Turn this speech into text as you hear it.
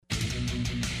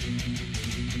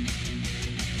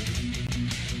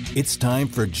It's time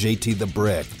for JT the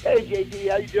Brick. Hey, JT,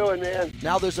 how you doing, man?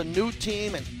 Now there's a new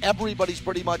team, and everybody's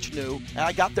pretty much new, and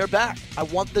I got their back. I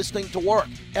want this thing to work.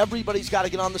 Everybody's got to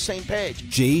get on the same page.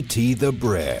 JT the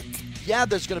Brick. Yeah,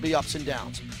 there's going to be ups and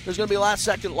downs. There's going to be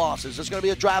last-second losses. There's going to be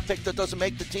a draft pick that doesn't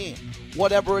make the team.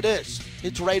 Whatever it is,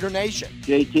 it's Raider Nation.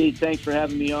 JT, thanks for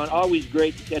having me on. Always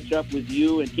great to catch up with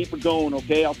you, and keep it going,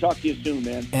 okay? I'll talk to you soon,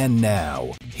 man. And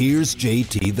now, here's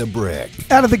JT the Brick.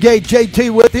 Out of the gate,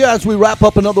 JT with you as we wrap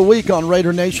up another week on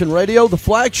Raider Nation Radio, the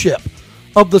flagship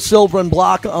of the Silver and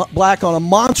Black on a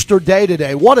monster day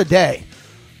today. What a day.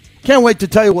 Can't wait to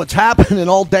tell you what's happening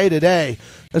all day today.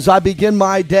 As I begin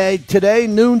my day today,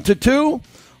 noon to 2,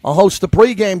 I'll host the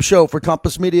pregame show for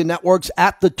Compass Media Networks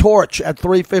at the Torch at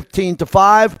 3:15 to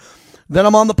 5. Then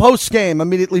I'm on the postgame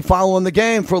immediately following the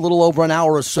game for a little over an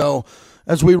hour or so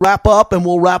as we wrap up, and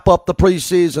we'll wrap up the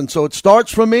preseason. So it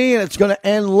starts for me, and it's going to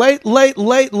end late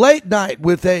night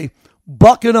with a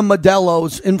bucket of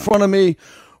Modelo's in front of me,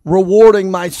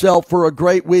 rewarding myself for a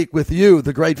great week with you,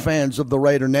 the great fans of the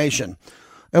Raider Nation.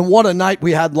 And what a night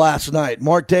we had last night.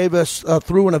 Mark Davis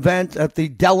threw an event at the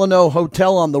Delano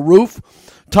Hotel on the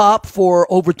rooftop for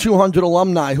over 200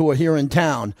 alumni who are here in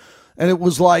town. And it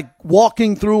was like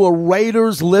walking through a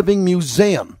Raiders living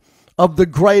museum of the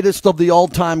greatest of the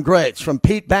all-time greats, from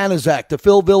Pete Banaszak to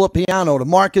Phil Villapiano to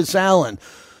Marcus Allen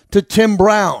to Tim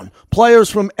Brown. Players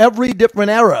from every different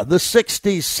era, the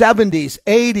 60s, 70s,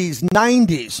 80s,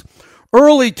 90s.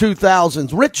 Early 2000s,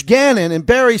 Rich Gannon and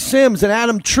Barry Sims and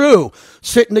Adam True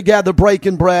sitting together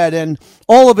breaking bread, and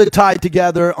all of it tied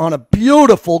together on a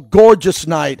beautiful, gorgeous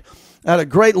night at a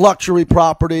great luxury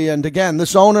property. And again,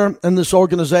 this owner and this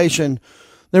organization,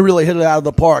 they really hit it out of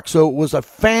the park. So it was a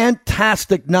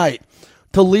fantastic night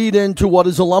to lead into what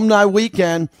is Alumni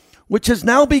Weekend, which has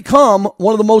now become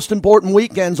one of the most important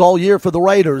weekends all year for the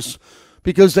Raiders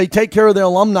because they take care of their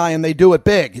alumni and they do it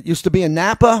big. It used to be in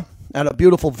Napa at a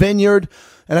beautiful vineyard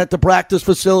and at the practice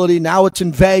facility. Now it's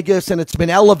in Vegas, and it's been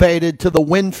elevated to the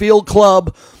Winfield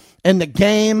Club, and the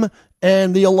game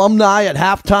and the alumni at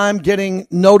halftime getting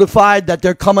notified that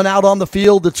they're coming out on the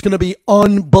field. It's going to be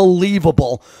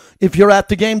unbelievable if you're at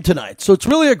the game tonight. So it's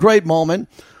really a great moment.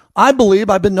 I believe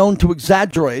I've been known to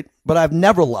exaggerate, but I've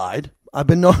never lied. I've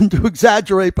been known to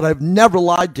exaggerate, but I've never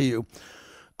lied to you.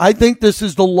 I think this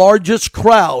is the largest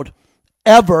crowd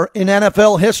ever in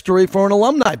NFL history for an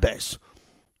alumni base.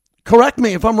 Correct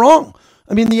me if I'm wrong.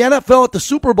 I mean, the NFL at the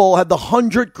Super Bowl had the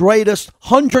 100 greatest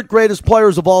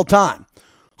players of all time.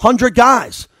 100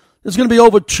 guys. There's going to be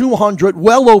over 200,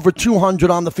 well over 200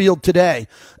 on the field today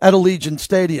at Allegiant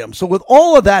Stadium. So with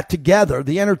all of that together,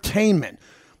 the entertainment,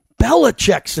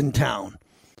 Belichick's in town.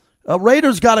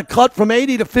 Raiders got a cut from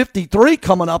 80 to 53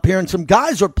 coming up here, and some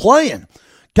guys are playing.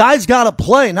 Guys got to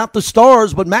play, not the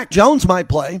stars, but Mac Jones might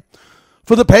play.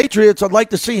 For the Patriots, I'd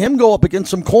like to see him go up against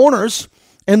some corners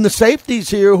and the safeties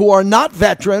here who are not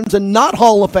veterans and not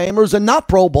Hall of Famers and not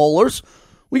Pro Bowlers.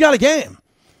 We got a game.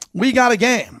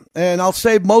 And I'll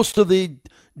save most of the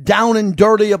down and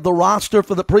dirty of the roster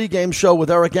for the pregame show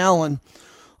with Eric Allen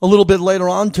a little bit later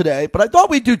on today. But I thought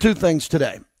we'd do two things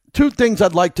today. Two things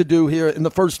I'd like to do here in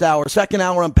the first hour. Second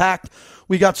hour, I'm packed.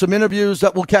 We got some interviews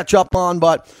that we'll catch up on,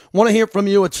 but want to hear from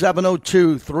you at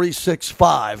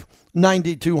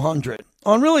 702-365-9200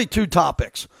 on really two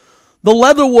topics. The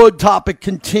Leatherwood topic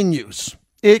continues.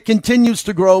 It continues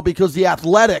to grow because The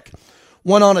Athletic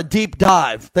went on a deep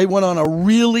dive. They went on a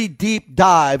really deep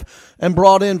dive and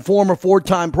brought in former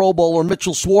four-time Pro Bowler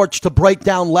Mitchell Schwartz to break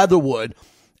down Leatherwood.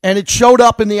 And it showed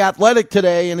up in The Athletic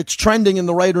today, and it's trending in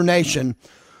the Raider Nation.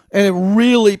 And it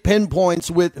really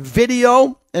pinpoints with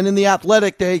video. And in The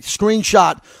Athletic, they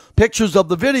screenshot pictures of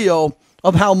the video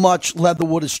of how much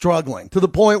Leatherwood is struggling, to the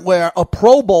point where a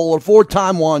Pro Bowler,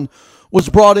 four-time one, was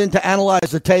brought in to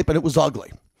analyze the tape, and it was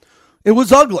ugly. It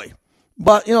was ugly.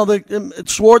 But,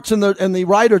 Schwartz and the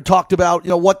writer talked about,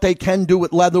 what they can do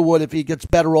with Leatherwood if he gets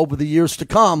better over the years to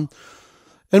come.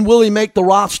 And will he make the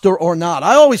roster or not?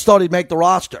 I always thought he'd make the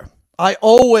roster. I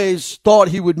always thought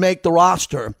he would make the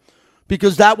roster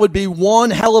because that would be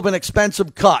one hell of an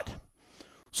expensive cut.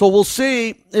 So we'll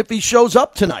see if he shows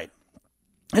up tonight.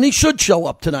 And he should show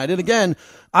up tonight. And again,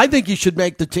 I think he should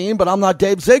make the team, but I'm not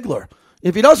Dave Ziegler.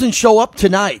 If he doesn't show up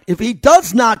tonight, if he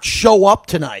does not show up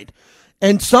tonight,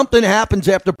 and something happens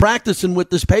after practicing with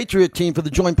this Patriot team for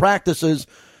the joint practices,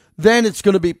 then it's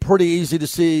going to be pretty easy to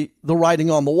see the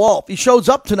writing on the wall. If he shows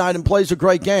up tonight and plays a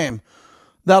great game,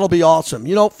 that'll be awesome.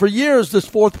 For years, this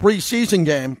fourth preseason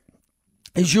game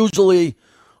is usually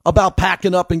about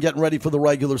packing up and getting ready for the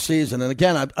regular season. And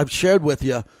again, I've shared with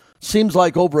you, seems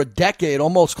like over a decade,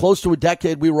 almost close to a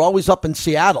decade, we were always up in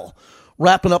Seattle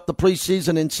wrapping up the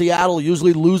preseason in Seattle,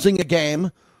 usually losing a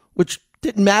game, which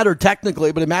didn't matter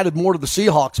technically, but it mattered more to the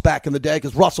Seahawks back in the day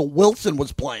because Russell Wilson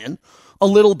was playing a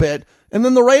little bit. And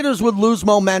then the Raiders would lose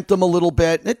momentum a little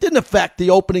bit. It didn't affect the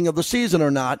opening of the season or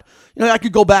not. I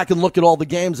could go back and look at all the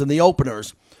games and the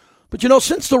openers. But,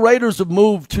 since the Raiders have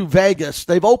moved to Vegas,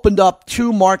 they've opened up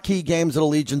 2 marquee games at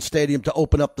Allegiant Stadium to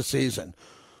open up the season.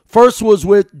 First was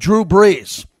with Drew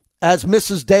Brees, as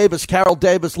Mrs. Davis, Carol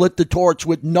Davis, lit the torch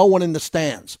with no one in the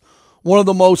stands. One of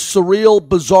the most surreal,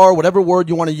 bizarre, whatever word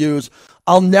you want to use.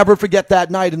 I'll never forget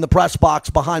that night in the press box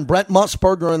behind Brent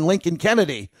Musburger and Lincoln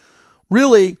Kennedy,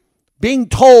 really being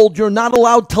told you're not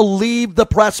allowed to leave the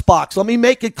press box. Let me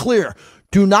make it clear.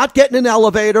 Do not get in an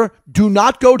elevator. Do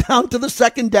not go down to the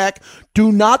second deck.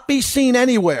 Do not be seen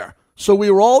anywhere. So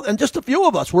we were all, and just a few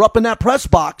of us, were up in that press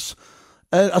box.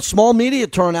 A small media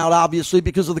turnout, obviously,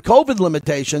 because of the COVID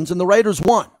limitations, and the Raiders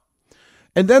won.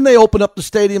 And then they opened up the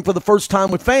stadium for the first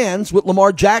time with fans with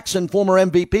Lamar Jackson, former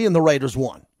MVP, and the Raiders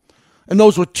won. And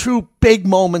those were 2 big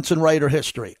moments in Raider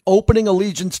history. Opening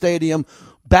Allegiant Stadium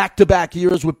back-to-back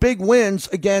years with big wins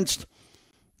against,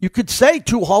 you could say,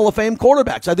 2 Hall of Fame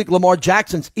quarterbacks. I think Lamar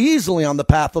Jackson's easily on the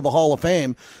path of the Hall of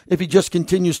Fame if he just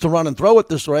continues to run and throw at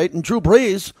this rate. And Drew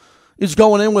Brees is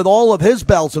going in with all of his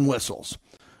bells and whistles.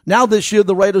 Now this year,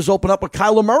 the Raiders open up with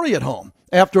Kyler Murray at home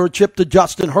after a chip to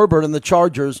Justin Herbert and the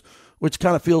Chargers, which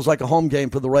kind of feels like a home game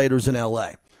for the Raiders in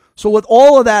L.A. So with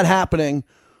all of that happening,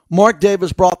 Mark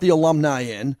Davis brought the alumni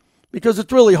in because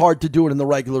it's really hard to do it in the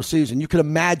regular season. You can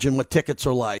imagine what tickets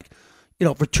are like,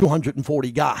 for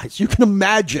 240 guys. You can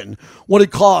imagine what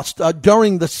it cost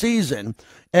during the season.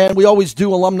 And we always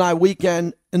do alumni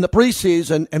weekend in the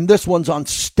preseason, and this one's on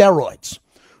steroids.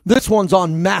 This one's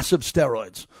on massive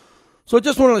steroids. So I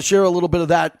just wanted to share a little bit of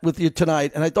that with you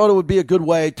tonight, and I thought it would be a good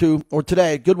way to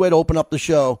open up the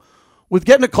show with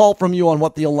getting a call from you on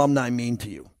what the alumni mean to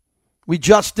you. We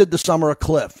just did the Summer of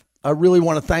Cliff. I really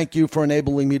want to thank you for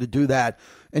enabling me to do that,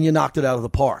 and you knocked it out of the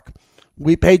park.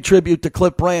 We paid tribute to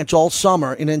Cliff Branch all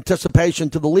summer in anticipation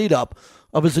to the lead-up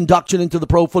of his induction into the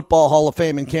Pro Football Hall of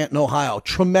Fame in Canton, Ohio.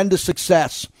 Tremendous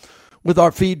success with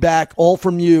our feedback, all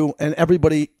from you and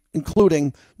everybody,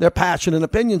 including their passion and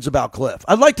opinions about Cliff.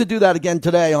 I'd like to do that again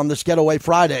today on this Getaway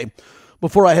Friday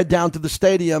before I head down to the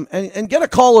stadium and get a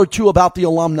call or 2 about the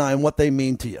alumni and what they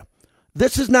mean to you.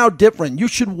 This is now different. You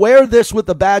should wear this with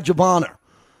a badge of honor.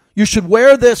 You should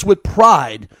wear this with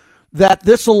pride that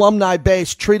this alumni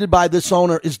base treated by this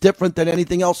owner is different than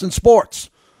anything else in sports.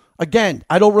 Again,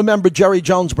 I don't remember Jerry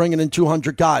Jones bringing in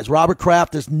 200 guys. Robert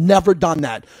Kraft has never done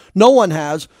that. No one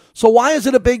has. So why is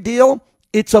it a big deal?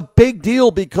 It's a big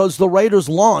deal because the Raiders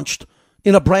launched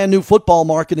in a brand new football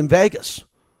market in Vegas.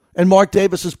 And Mark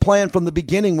Davis's plan from the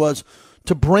beginning was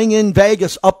to bring in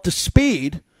Vegas up to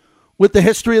speed with the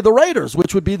history of the Raiders,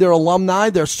 which would be their alumni,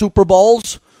 their Super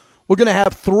Bowls. We're going to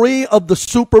have 3 of the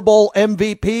Super Bowl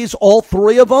MVPs, all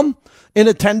 3 of them, in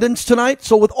attendance tonight.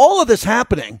 So with all of this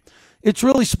happening, it's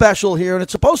really special here, and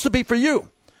it's supposed to be for you.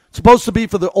 It's supposed to be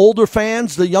for the older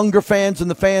fans, the younger fans,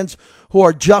 and the fans who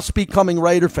are just becoming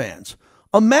Raider fans.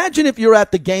 Imagine if you're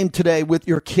at the game today with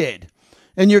your kid,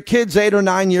 and your kid's 8 or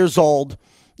 9 years old,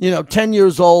 10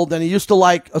 years old, and he used to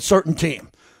like a certain team.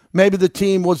 Maybe the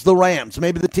team was the Rams.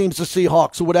 Maybe the team's the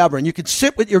Seahawks or whatever. And you could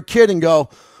sit with your kid and go,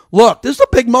 look, this is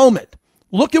a big moment.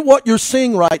 Look at what you're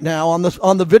seeing right now on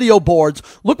the video boards.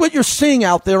 Look what you're seeing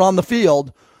out there on the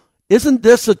field. Isn't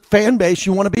this a fan base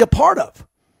you want to be a part of?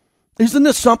 Isn't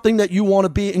this something that you want to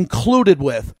be included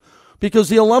with? Because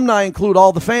the alumni include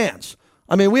all the fans.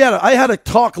 I mean, I had a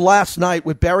talk last night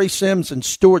with Barry Sims and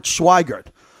Stuart Schweigert.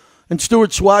 And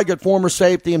Stuart Schweigert, former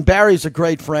safety, and Barry's a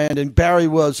great friend. And Barry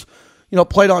was,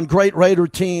 played on great Raider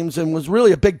teams and was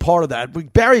really a big part of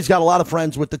that. Barry's got a lot of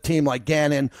friends with the team like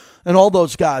Gannon and all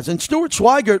those guys. And Stuart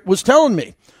Schweigert was telling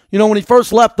me, when he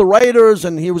first left the Raiders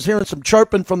and he was hearing some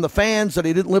chirping from the fans that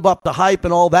he didn't live up to hype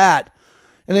and all that.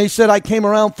 And he said, I came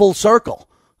around full circle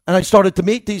and I started to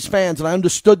meet these fans and I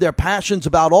understood their passions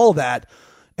about all that.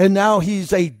 And now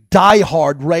he's a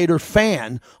diehard Raider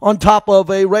fan on top of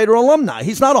a Raider alumni.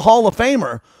 He's not a Hall of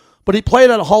Famer, but he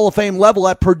played at a Hall of Fame level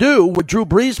at Purdue where Drew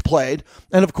Brees played.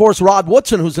 And, of course, Rod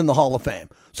Woodson, who's in the Hall of Fame.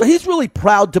 So he's really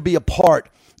proud to be a part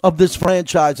of this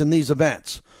franchise and these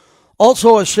events.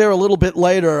 Also, I'll share a little bit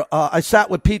later, I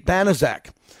sat with Pete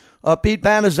Banaszak. Pete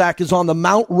Banaszak is on the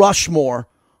Mount Rushmore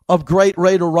of great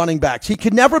Raider running backs. He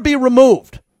could never be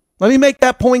removed. Let me make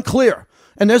that point clear.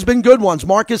 And there's been good ones.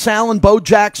 Marcus Allen, Bo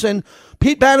Jackson.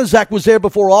 Pete Banaszak was there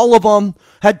before all of them,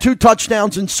 had 2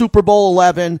 touchdowns in Super Bowl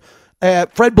 11.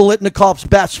 Fred Biletnikov's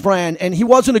best friend, and he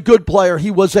wasn't a good player. He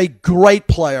was a great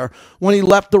player when he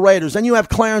left the Raiders. Then you have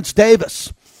Clarence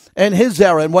Davis. and his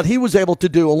era and what he was able to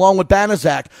do along with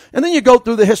Banaszak. And then you go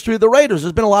through the history of the Raiders.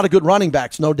 There's been a lot of good running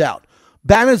backs, no doubt.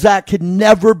 Banaszak could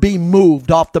never be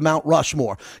moved off the Mount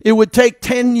Rushmore. It would take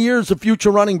 10 years of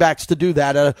future running backs to do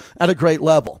that at a great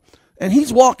level. And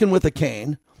he's walking with a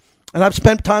cane. And I've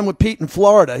spent time with Pete in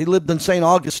Florida. He lived in St.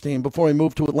 Augustine before he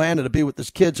moved to Atlanta to be with his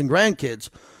kids and grandkids.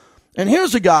 And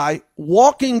here's a guy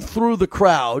walking through the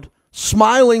crowd,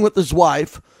 smiling with his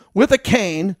wife, with a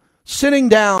cane, sitting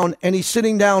down, and he's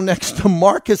sitting down next to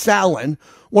Marcus Allen,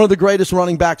 one of the greatest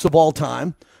running backs of all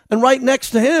time. And right next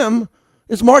to him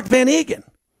is Mark Van Eegen.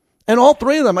 And all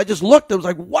three of them, I just looked, it was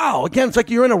like, wow. Again, it's like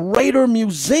you're in a Raider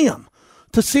museum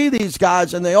to see these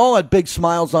guys, and they all had big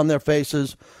smiles on their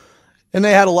faces, and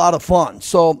they had a lot of fun.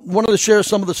 So wanted to share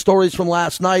some of the stories from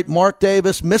last night. Mark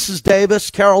Davis, Mrs. Davis,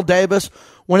 Carol Davis,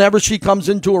 whenever she comes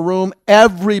into a room,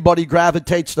 everybody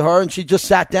gravitates to her, and she just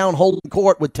sat down holding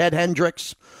court with Ted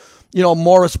Hendricks,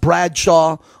 Morris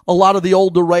Bradshaw, a lot of the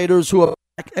older Raiders who are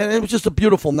back, and it was just a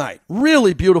beautiful night,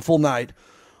 really beautiful night.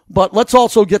 But let's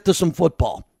also get to some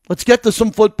football. Let's get to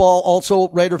some football also,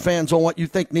 Raider fans, on what you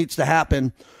think needs to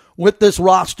happen with this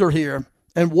roster here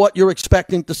and what you're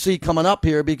expecting to see coming up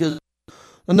here, because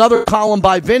another column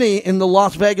by Vinny in the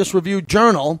Las Vegas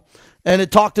Review-Journal, and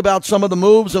it talked about some of the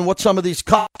moves and what some of these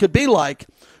cuts could be like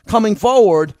coming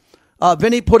forward.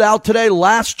 Vinny put out today,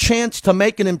 last chance to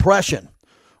make an impression.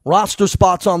 Roster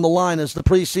spots on the line as the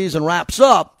preseason wraps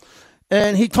up.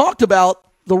 And he talked about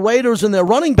the Raiders in their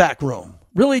running back room.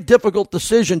 Really difficult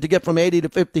decision to get from 80 to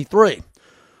 53.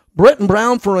 Britton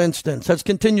Brown, for instance, has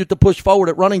continued to push forward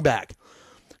at running back.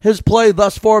 His play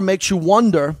thus far makes you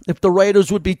wonder if the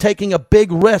Raiders would be taking a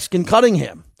big risk in cutting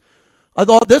him. I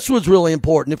thought this was really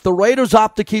important. If the Raiders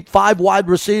opt to keep 5 wide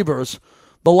receivers,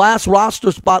 the last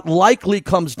roster spot likely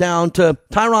comes down to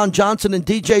Tyron Johnson and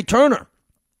DJ Turner.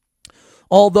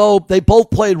 Although they both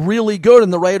played really good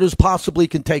and the Raiders possibly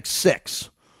can take 6.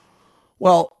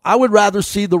 Well, I would rather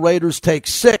see the Raiders take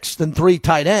 6 than 3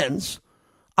 tight ends.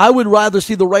 I would rather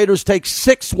see the Raiders take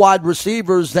 6 wide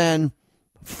receivers than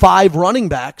 5 running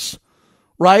backs,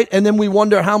 right? And then we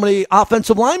wonder how many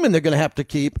offensive linemen they're going to have to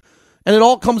keep. And it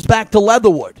all comes back to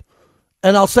Leatherwood.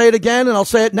 And I'll say it again, and I'll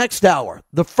say it next hour.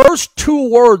 The first 2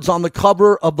 words on the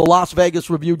cover of the Las Vegas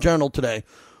Review-Journal today,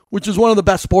 which is one of the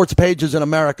best sports pages in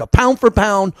America. Pound for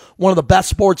pound, one of the best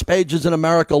sports pages in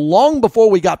America, long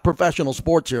before we got professional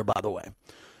sports here, by the way.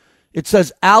 It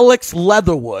says Alex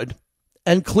Leatherwood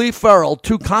and Cleve Farrell,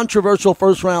 2 controversial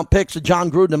first-round picks of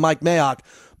John Gruden and Mike Mayock,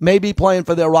 may be playing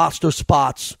for their roster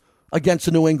spots against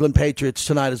the New England Patriots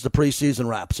tonight as the preseason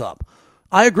wraps up.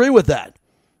 I agree with that.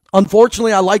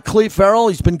 Unfortunately, I like Cleve Farrell.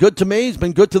 He's been good to me. He's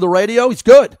been good to the radio. He's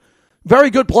good. Very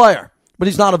good player, but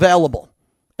he's not available.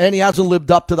 And he hasn't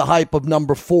lived up to the hype of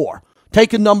number 4.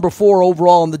 Taken number 4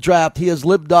 overall in the draft, he has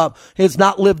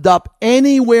not lived up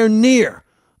anywhere near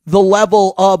the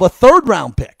level of a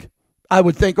 3rd-round pick, I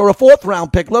would think, or a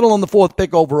 4th-round pick, let alone the 4th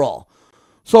pick overall.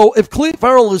 So if Cleve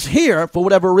Farrell is here, for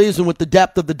whatever reason, with the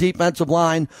depth of the defensive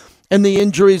line and the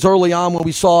injuries early on when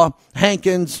we saw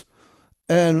Hankins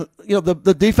and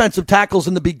the defensive tackles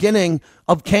in the beginning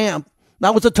of camp,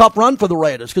 that was a tough run for the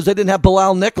Raiders because they didn't have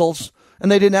Bilal Nichols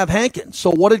and they didn't have Hankins.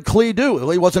 So what did Cleve do?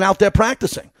 He wasn't out there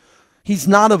practicing. He's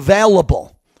not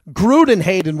available. Gruden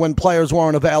hated when players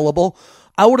weren't available.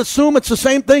 I would assume it's the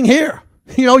same thing here.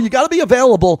 You got to be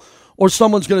available or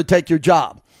someone's going to take your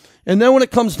job. And then when it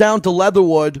comes down to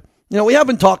Leatherwood, we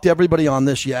haven't talked to everybody on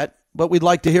this yet, but we'd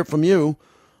like to hear from you.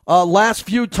 Last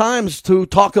few times to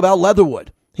talk about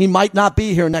Leatherwood. He might not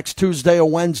be here next Tuesday or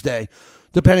Wednesday,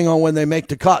 depending on when they make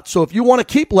the cut. So if you want to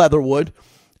keep Leatherwood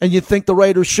and you think the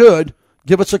Raiders should,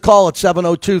 give us a call at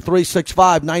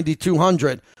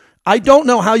 702-365-9200. I don't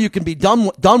know how you can be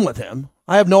done with him.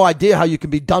 I have no idea how you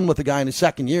can be done with a guy in his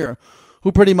 2nd year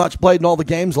who pretty much played in all the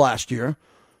games last year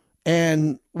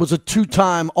and was a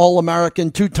 2-time All-American,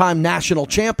 2-time national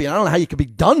champion. I don't know how you could be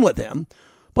done with him,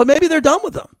 but maybe they're done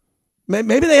with him.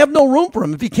 Maybe they have no room for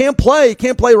him. If he can't play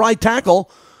right tackle,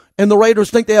 and the Raiders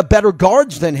think they have better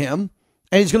guards than him,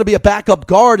 and he's going to be a backup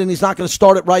guard and he's not going to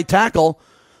start at right tackle,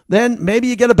 then maybe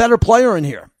you get a better player in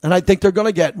here. And I think they're going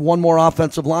to get one more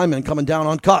offensive lineman coming down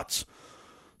on cuts.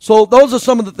 So those are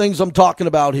some of the things I'm talking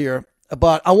about here.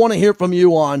 But I want to hear from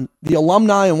you on the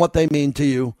alumni and what they mean to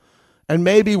you, and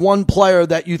maybe one player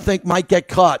that you think might get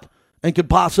cut and could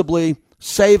possibly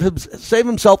save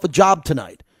himself a job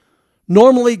tonight.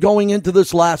 Normally, going into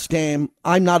this last game,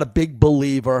 I'm not a big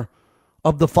believer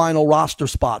of the final roster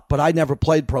spot, but I never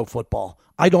played pro football.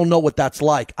 I don't know what that's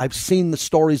like. I've seen the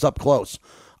stories up close.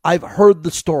 I've heard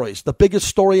the stories. The biggest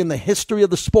story in the history of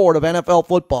the sport of NFL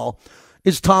football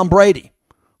is Tom Brady,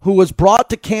 who was brought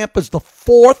to camp as the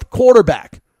 4th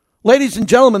quarterback Ladies and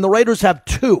gentlemen, the Raiders have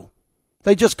two.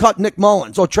 They just cut Nick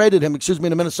Mullins, or traded him, to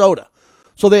Minnesota.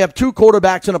 So they have two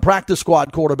quarterbacks and a practice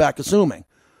squad quarterback, assuming.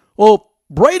 Well,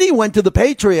 Brady went to the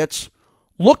Patriots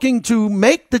looking to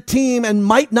make the team and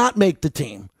might not make the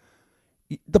team.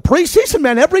 The preseason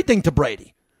meant everything to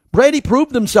Brady. Brady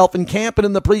proved himself in camp and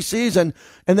in the preseason,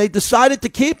 and they decided to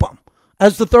keep him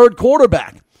as the third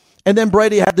quarterback. And then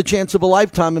Brady had the chance of a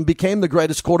lifetime and became the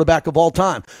greatest quarterback of all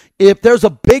time. If there's a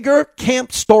bigger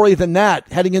camp story than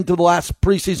that heading into the last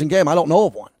preseason game, I don't know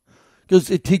of one, because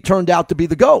he turned out to be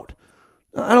the GOAT.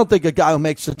 I don't think a guy who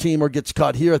makes the team or gets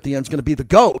cut here at the end is going to be the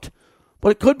GOAT,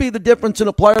 but it could be the difference in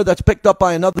a player that's picked up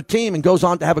by another team and goes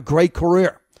on to have a great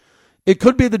career. It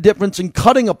could be the difference in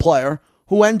cutting a player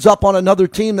who ends up on another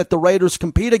team that the Raiders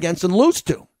compete against and lose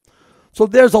to. So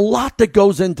there's a lot that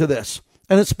goes into this,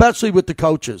 and especially with the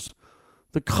coaches.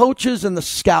 The coaches and the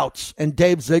scouts and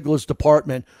Dave Ziegler's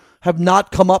department have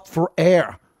not come up for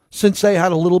air since they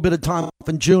had a little bit of time off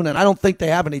in June, and I don't think they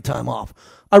have any time off.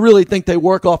 I really think they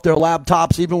work off their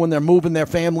laptops even when they're moving their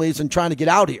families and trying to get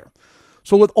out here.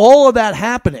 So with all of that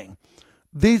happening,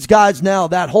 these guys now,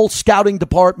 that whole scouting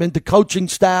department, the coaching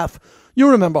staff, you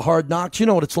remember Hard Knocks, you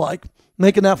know what it's like.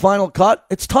 Making that final cut,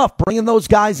 it's tough bringing those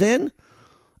guys in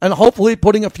and hopefully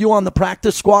putting a few on the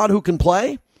practice squad who can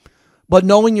play. But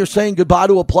knowing you're saying goodbye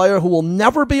to a player who will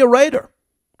never be a Raider,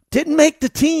 didn't make the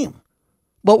team,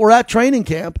 but we're at training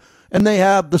camp, and they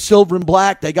have the silver and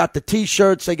black, they got the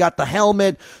T-shirts, they got the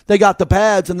helmet, they got the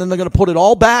pads, and then they're going to put it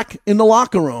all back in the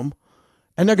locker room,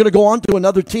 and they're going to go on to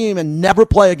another team and never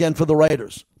play again for the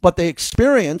Raiders. But they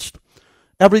experienced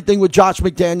everything with Josh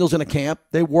McDaniels in a camp.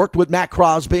 They worked with Matt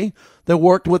Crosby. They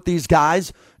worked with these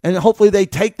guys, and hopefully they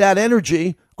take that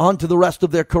energy onto the rest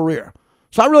of their career.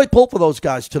 So I really pull for those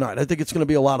guys tonight. I think it's going to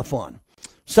be a lot of fun.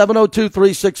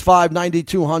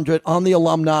 702-365-9200 on the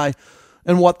alumni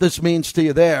and what this means to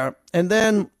you there. And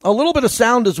then a little bit of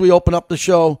sound as we open up the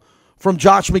show from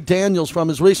Josh McDaniels from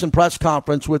his recent press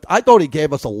conference. I thought he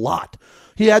gave us a lot.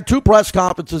 He had two press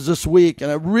conferences this week,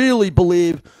 and I really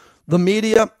believe the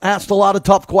media asked a lot of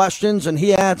tough questions, and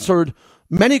he answered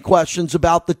many questions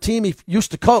about the team he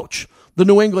used to coach, the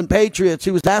New England Patriots.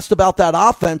 He was asked about that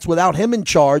offense without him in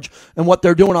charge and what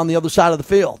they're doing on the other side of the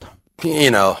field.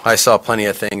 You know, I saw plenty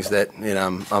of things that,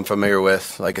 I'm familiar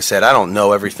with. Like I said, I don't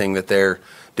know everything that they're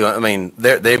doing. I mean,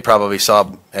 they probably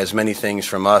saw as many things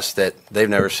from us that they've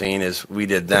never seen as we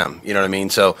did them. You know what I mean?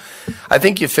 So I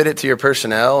think you fit it to your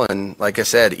personnel. And like I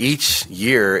said, each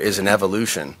year is an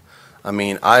evolution. I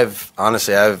mean, I've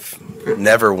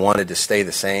never wanted to stay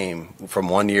the same from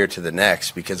one year to the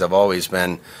next because I've always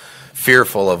been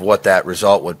fearful of what that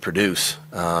result would produce.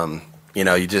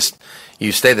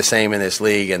 You stay the same in this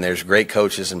league, and there's great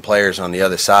coaches and players on the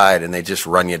other side, and they just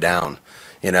run you down,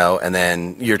 and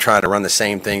then you're trying to run the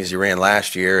same things you ran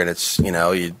last year, and it's,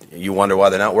 you wonder why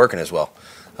they're not working as well.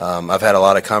 I've had a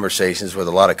lot of conversations with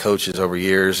a lot of coaches over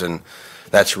years, and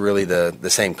that's really the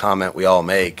same comment we all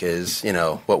make is,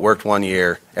 what worked one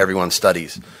year, everyone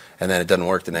studies, and then it doesn't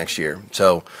work the next year.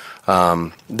 So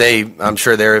I'm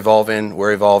sure they're evolving.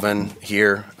 We're evolving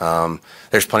here.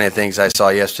 There's plenty of things I saw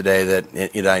yesterday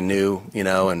that I knew,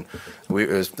 and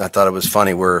I thought it was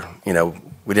funny.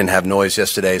 We didn't have noise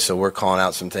yesterday, so we're calling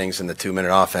out some things in the 2-minute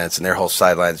offense, and their whole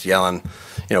sideline's yelling,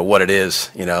 what it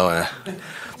is, and I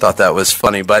thought that was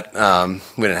funny, but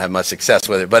we didn't have much success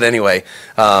with it. But anyway,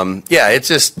 it's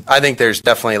just, I think there's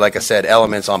definitely, like I said,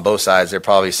 elements on both sides. They're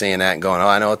probably seeing that and going, oh,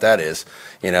 I know what that is,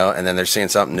 and then they're seeing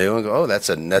something new and go, oh, that's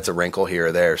a wrinkle here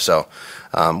or there. So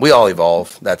we all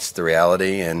evolve. That's the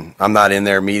reality. And I'm not in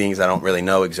their meetings. I don't really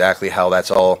know exactly how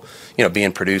that's all,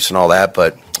 being produced and all that.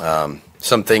 But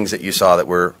some things that you saw that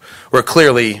were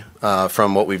clearly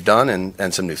from what we've done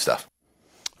and some new stuff.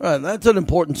 All right, that's an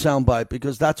important soundbite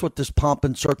because that's what this pomp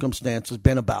and circumstance has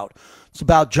been about. It's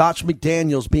about Josh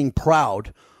McDaniels being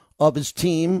proud of his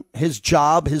team, his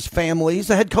job, his family. He's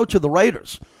the head coach of the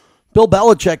Raiders. Bill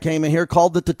Belichick came in here,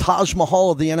 called it the Taj Mahal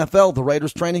of the NFL, the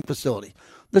Raiders training facility.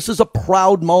 This is a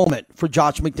proud moment for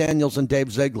Josh McDaniels and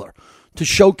Dave Ziegler to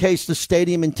showcase the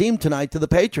stadium and team tonight to the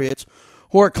Patriots,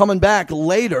 who are coming back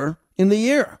later in the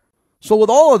year. So with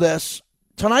all of this,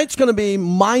 tonight's going to be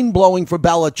mind-blowing for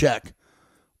Belichick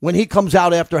when he comes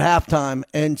out after halftime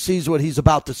and sees what he's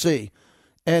about to see.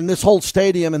 And this whole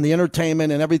stadium and the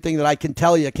entertainment and everything that I can't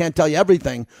tell you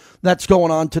everything that's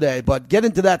going on today. But get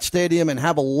into that stadium and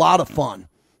have a lot of fun.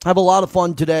 Have a lot of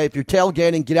fun today. If you're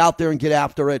tailgating, get out there and get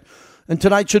after it. And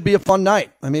tonight should be a fun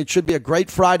night. I mean, it should be a great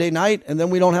Friday night, and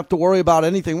then we don't have to worry about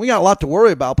anything. We got a lot to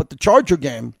worry about, but the Charger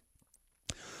game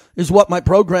is what my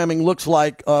programming looks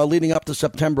like leading up to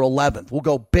September 11th. We'll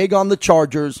go big on the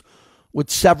Chargers. with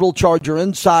several Charger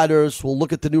insiders. We'll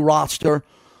look at the new roster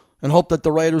and hope that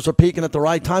the Raiders are peaking at the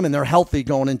right time and they're healthy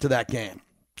going into that game.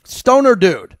 Stoner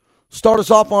Dude, start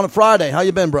us off on a Friday. How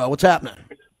you been, bro? What's happening?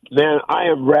 Man, I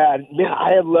am rad. Man,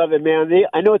 I love it, man.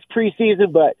 I know it's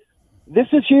preseason, but this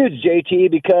is huge,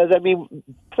 JT, because, I mean,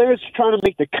 players are trying to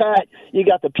make the cut. You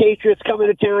got the Patriots coming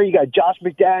to town. You got Josh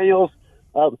McDaniels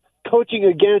coaching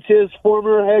against his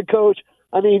former head coach.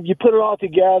 I mean, you put it all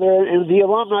together. And the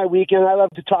alumni weekend, I love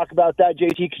to talk about that,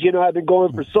 JT, because, you know, I've been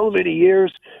going for so many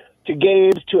years to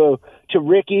games, to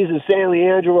Ricky's and San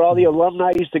Leandro, where all the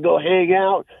alumni used to go hang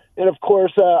out. And, of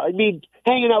course,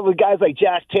 hanging out with guys like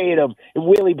Jack Tatum and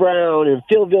Willie Brown and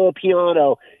Phil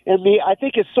Villapiano. And I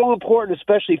think it's so important,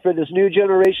 especially for this new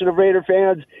generation of Raider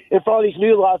fans and for all these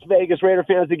new Las Vegas Raider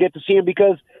fans to get to see him,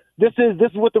 because this is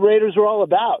what the Raiders are all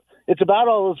about. It's about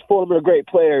all those former great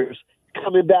players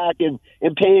coming back and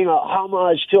paying a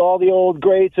homage to all the old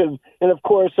greats and of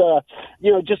course,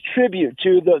 just tribute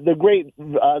to the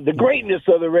greatness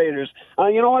of the Raiders.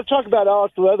 I want to talk about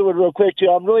Alex Leatherwood real quick, too.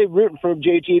 I'm really rooting for him,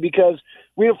 JT, because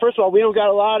first of all, we don't got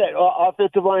a lot at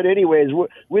offensive line anyways.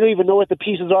 We don't even know what the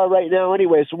pieces are right now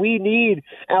anyway, so we need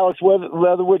Alex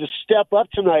Leatherwood to step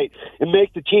up tonight and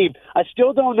make the team. I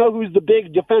still don't know who's the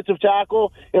big defensive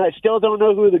tackle, and I still don't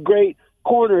know who the great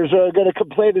corners are going to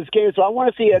play this game. So I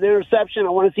want to see an interception.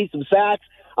 I want to see some sacks.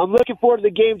 I'm looking forward to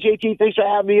the game, JT. Thanks for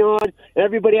having me on. And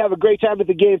everybody have a great time at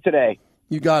the game today.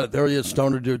 You got it. There he is,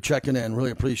 Stoner Dude, checking in.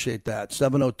 Really appreciate that.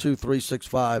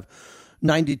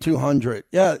 702-365-9200.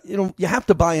 Yeah, you have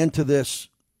to buy into this,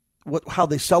 how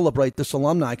they celebrate this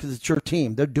alumni, because it's your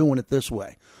team. They're doing it this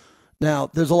way. Now,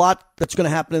 there's a lot that's going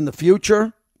to happen in the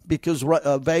future because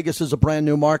Vegas is a brand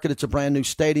new market. It's a brand new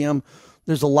stadium.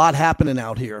 There's a lot happening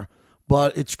out here.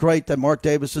 But it's great that Mark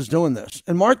Davis is doing this.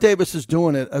 And Mark Davis is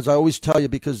doing it, as I always tell you,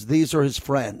 because these are his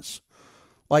friends.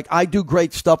 Like, I do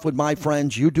great stuff with my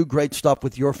friends. You do great stuff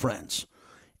with your friends.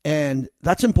 And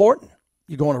that's important.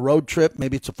 You go on a road trip.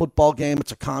 Maybe it's a football game.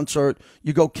 It's a concert.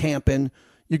 You go camping.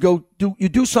 You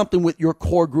do something with your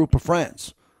core group of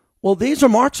friends. Well, these are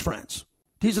Mark's friends.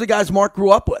 These are the guys Mark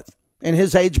grew up with in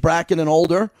his age bracket and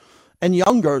older and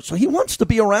younger. So he wants to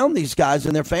be around these guys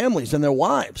and their families and their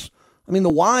wives. I mean, the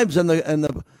wives and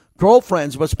the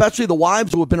girlfriends, but especially the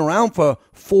wives who have been around for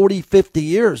 40, 50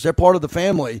 years. They're part of the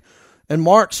family. And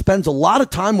Mark spends a lot of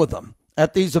time with them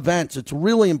at these events. It's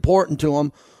really important to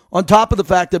him, on top of the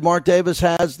fact that Mark Davis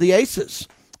has the Aces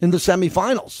in the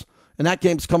semifinals. And that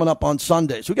game's coming up on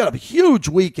Sunday. So we got a huge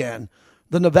weekend.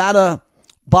 The Nevada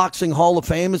Boxing Hall of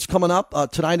Fame is coming up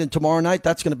tonight and tomorrow night.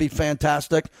 That's going to be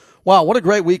fantastic. Wow, what a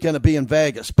great weekend to be in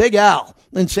Vegas. Big Al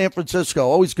in San Francisco.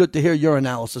 Always good to hear your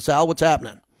analysis. Al, what's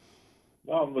happening?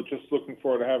 Well, I'm just looking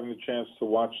forward to having the chance to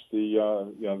watch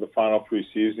the final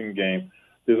preseason game.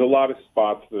 There's a lot of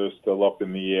spots that are still up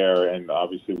in the air, and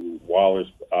obviously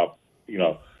Waller's up.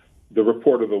 The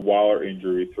report of the Waller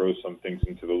injury throws some things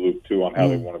into the loop too on how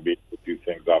they want to be able to do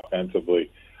things offensively.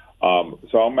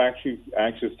 So I'm actually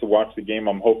anxious to watch the game.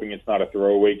 I'm hoping it's not a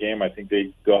throwaway game. I think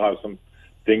they still have some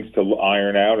things to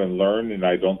iron out and learn, and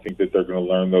I don't think that they're going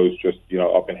to learn those just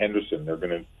up in Henderson. We're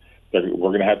going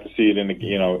to have to see it in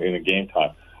a game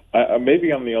time.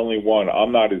 Maybe I'm the only one.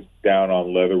 I'm not as down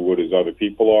on Leatherwood as other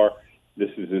people are. This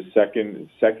is his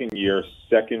second year,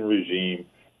 second regime.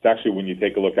 It's actually, when you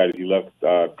take a look at it, he left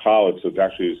college, so it's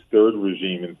actually his third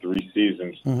regime in 3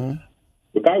 seasons. Mm-hmm.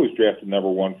 The guy was drafted number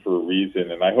 1 for a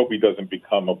reason, and I hope he doesn't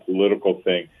become a political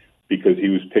thing because he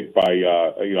was picked by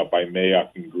by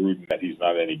Mayock and Gruden that he's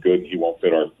not any good and he won't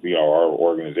fit our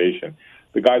organization.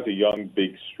 The guy's a young,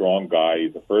 big, strong guy.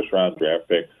 He's a first-round draft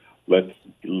pick. Let's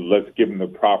give him the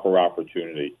proper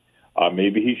opportunity.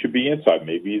 Maybe he should be inside.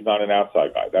 Maybe he's not an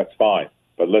outside guy. That's fine.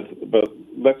 But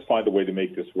let's find a way to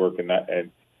make this work and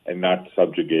not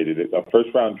subjugate it. A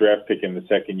first-round draft pick in the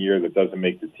second year that doesn't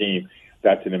make the team,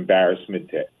 that's an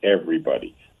embarrassment to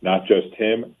everybody. Not just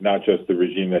him, not just the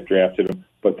regime that drafted him,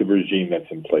 but the regime that's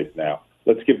in place now.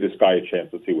 Let's give this guy a chance.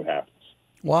 Let's see what happens.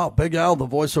 Wow, Big Al, the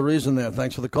voice of reason there.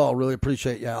 Thanks for the call. Really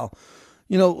appreciate you, Al.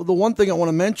 The one thing I want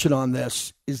to mention on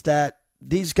this is that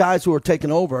these guys who are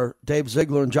taking over, Dave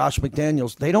Ziegler and Josh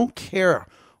McDaniels, they don't care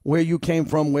where you came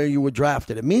from, where you were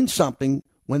drafted. It means something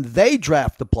when they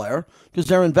draft the player because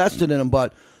they're invested in them,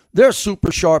 but they're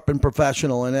super sharp and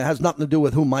professional, and it has nothing to do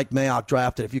with who Mike Mayock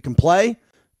drafted. If you can play,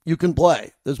 you can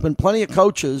play. There's been plenty of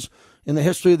coaches in the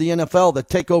history of the NFL that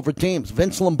take over teams.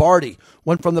 Vince Lombardi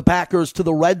went from the Packers to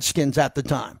the Redskins at the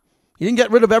time. He didn't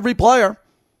get rid of every player,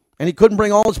 and he couldn't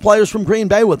bring all his players from Green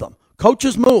Bay with him.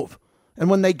 Coaches move, and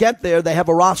when they get there, they have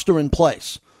a roster in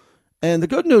place. And the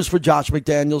good news for Josh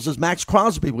McDaniels is Max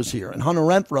Crosby was here, and Hunter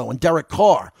Renfroe, and Derek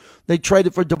Carr. They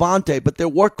traded for Devontae, but there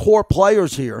were core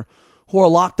players here who are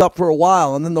locked up for a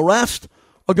while, and then the rest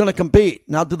are going to compete.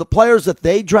 Now, do the players that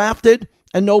they drafted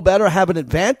and know better have an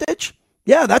advantage?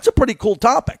 Yeah, that's a pretty cool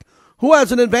topic. Who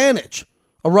has an advantage?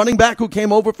 A running back who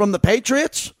came over from the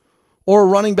Patriots or a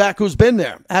running back who's been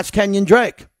there? Ask Kenyon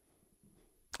Drake.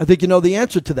 I think you know the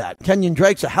answer to that. Kenyon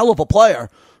Drake's a hell of a player,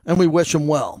 and we wish him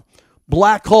well.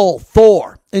 Black Hole,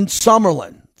 Thor in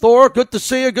Summerlin. Thor, good to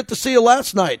see you. Good to see you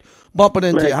last night. Bumping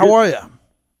into you. How are you?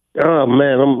 Oh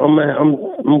man,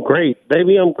 I'm great,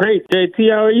 baby. I'm great.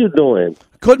 JT, how are you doing?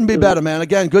 Couldn't be better, man.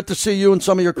 Again, good to see you and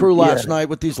some of your crew last night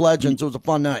with these legends. It was a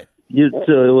fun night. You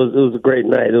too. It was a great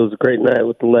night. It was a great night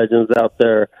with the legends out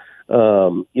there.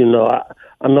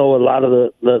 I know a lot of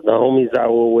the homies I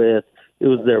were with. It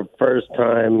was their first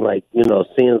time,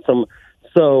 seeing some.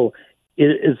 So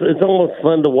it's almost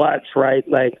fun to watch, right?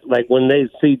 Like when they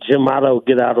see Jim Otto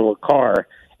get out of a car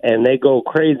and they go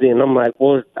crazy, and I'm like,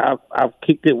 well, I've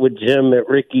kicked it with Jim at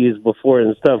Ricky's before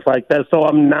and stuff like that. So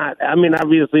I'm not. I mean,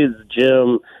 obviously it's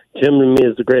Jim. Jim to me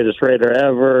is the greatest Raider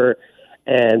ever,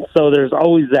 and so there's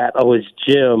always that. Oh, it's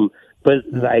Jim.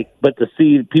 But to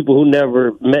see people who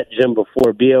never met Jim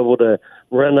before be able to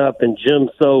run up, and Jim's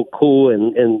so cool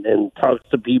and talks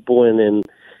to people and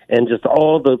just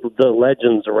all the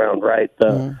legends around, right?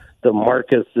 The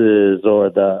Marcuses or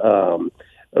the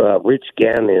Rich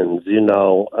Gannons,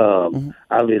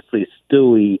 obviously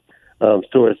Stewie,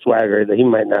 Stuart Swagger. He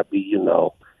might not be,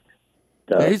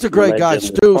 he's a great guy.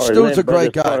 Stu's a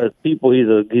great guy. As far as people,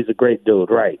 he's a great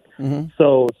dude, right? Mm-hmm.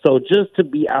 So just to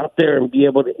be out there and be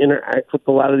able to interact with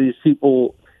a lot of these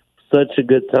people, such a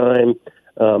good time.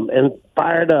 And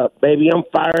fired up, baby. I'm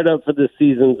fired up for the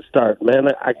season to start, man.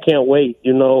 I can't wait.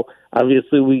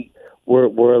 Obviously we're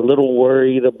a little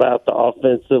worried about the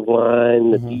offensive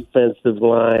line, the defensive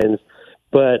lines,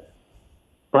 but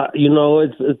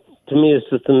it's to me it's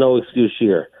just a no excuse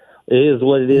year. It is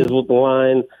what it is with the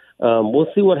line. We'll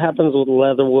see what happens with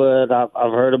Leatherwood.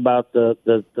 I've heard about the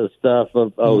stuff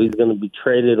of he's going to be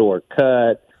traded or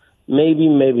cut. Maybe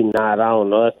not. I don't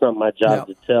know. That's not my job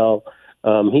to tell.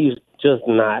 He's just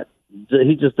not.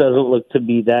 He just doesn't look to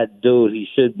be that dude he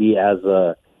should be as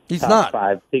a top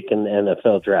 5 pick in the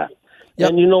NFL draft. Yep.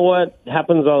 And you know what? It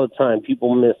happens all the time.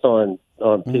 People miss on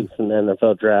picks in the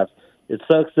NFL draft. It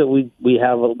sucks that we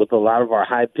have with a lot of our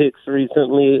high picks of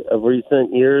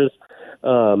recent years.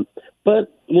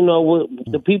 But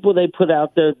the people they put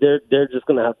out there, they're just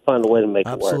going to have to find a way to make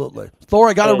it work. Absolutely. Thor,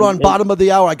 I got to run. Bottom of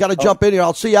the hour. I got to jump in here.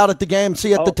 I'll see you out at the game. See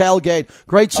you at the tailgate.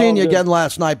 Great seeing you again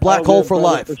last night. Black Hole for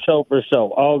life. For sure.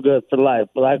 All good for life.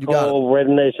 Black Hole,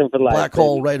 Raider Nation for life. Black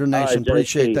Hole, Raider Nation. Right,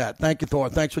 appreciate that. Thank you, Thor.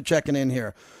 Thanks for checking in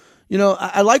here.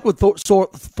 I like what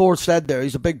Thor said there.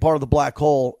 He's a big part of the Black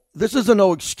Hole. This is a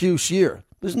no excuse year.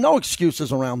 There's no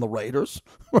excuses around the Raiders,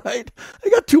 right? They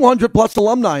got 200-plus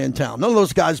alumni in town. None of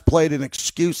those guys played an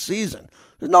excuse season.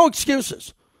 There's no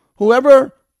excuses.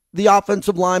 Whoever the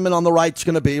offensive lineman on the right's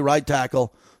going to be, right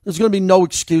tackle, there's going to be no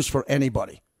excuse for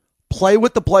anybody. Play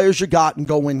with the players you got and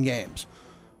go win games.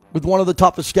 With one of the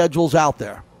toughest schedules out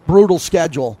there. Brutal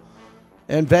schedule.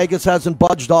 And Vegas hasn't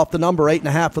budged off the number,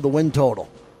 8.5 for the win total.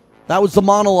 That was the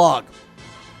monologue.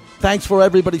 Thanks for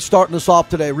everybody starting us off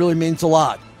today. It really means a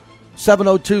lot.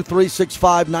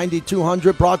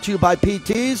 702-365-9200, brought to you by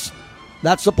PT's.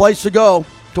 That's the place to go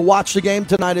to watch the game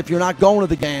tonight if you're not going to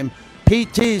the game.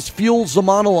 PT's fuels the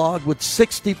monologue with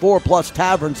 64-plus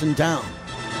taverns in town.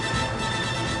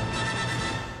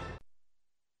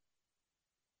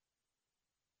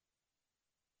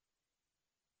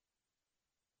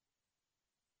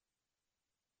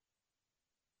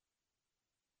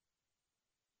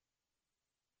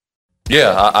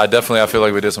 Yeah, I definitely feel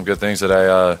like we did some good things today.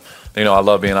 I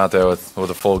love being out there with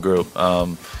a full group.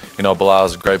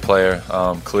 Bilal's a great player.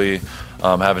 Klee,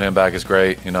 having him back is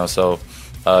great. It was a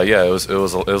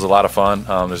lot of fun.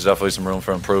 There's definitely some room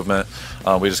for improvement.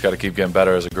 We just got to keep getting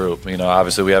better as a group.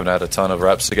 Obviously we haven't had a ton of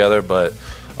reps together, but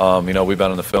we've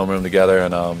been in the film room together,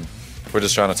 and we're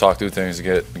just trying to talk through things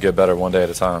and get better one day at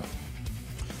a time.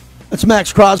 It's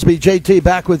Max Crosby, JT,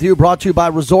 back with you, brought to you by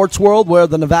Resorts World, where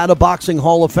the Nevada Boxing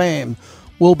Hall of Fame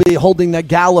will be holding their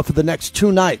gala for the next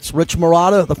 2 nights. Rich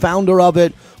Murata, the founder of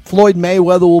it, Floyd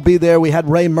Mayweather will be there. We had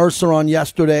Ray Mercer on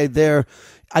yesterday. There,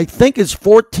 I think, is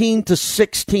 14 to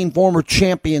 16 former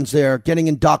champions there getting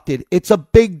inducted. It's a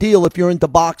big deal if you're into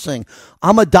boxing.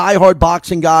 I'm a diehard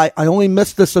boxing guy. I only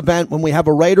miss this event when we have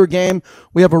a Raider game.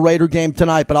 We have a Raider game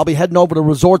tonight, but I'll be heading over to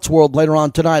Resorts World later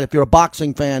on tonight. If you're a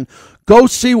boxing fan, go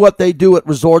see what they do at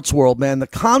Resorts World, man. The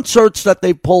concerts that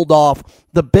they pulled off,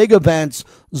 the big events,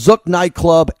 Zook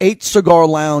Nightclub, 8 Cigar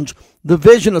Lounge, the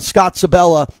vision of Scott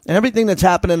Sabella and everything that's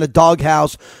happened in the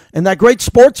Doghouse and that great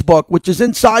sports book, which is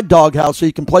inside Doghouse, so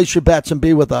you can place your bets and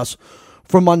be with us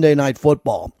for Monday Night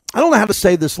Football. I don't know how to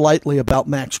say this lightly about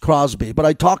Max Crosby, but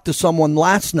I talked to someone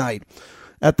last night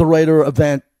at the Raider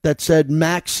event that said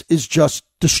Max is just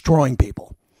destroying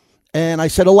people. And I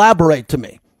said, elaborate to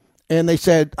me. And they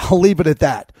said, I'll leave it at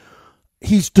that.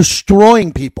 He's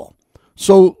destroying people.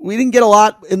 So we didn't get a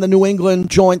lot in the New England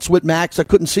joints with Max. I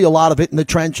couldn't see a lot of it in the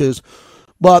trenches.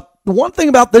 But the one thing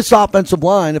about this offensive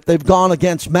line, if they've gone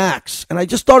against Max, and I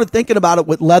just started thinking about it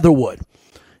with Leatherwood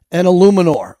and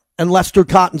Illuminor and Lester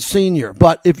Cotton Sr.,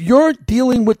 but if you're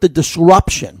dealing with the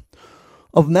disruption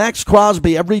of Max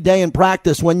Crosby every day in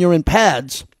practice when you're in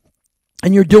pads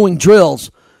and you're doing drills,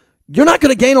 you're not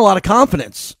going to gain a lot of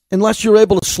confidence unless you're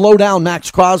able to slow down Max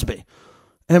Crosby.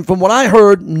 And from what I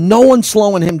heard, no one's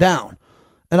slowing him down.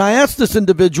 And I asked this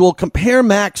individual, compare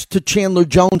Max to Chandler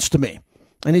Jones to me.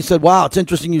 And he said, wow, it's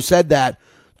interesting you said that.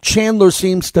 Chandler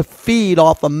seems to feed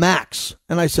off of Max.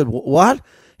 And I said, what?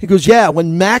 He goes, yeah,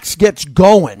 when Max gets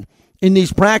going in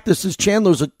these practices,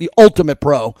 Chandler's the ultimate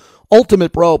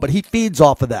pro, but he feeds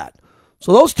off of that.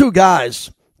 So those two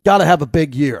guys got to have a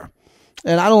big year.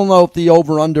 And I don't know if the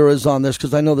over-under is on this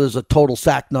because I know there's a total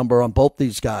sack number on both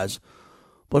these guys.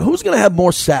 But who's going to have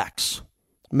more sacks?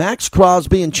 Max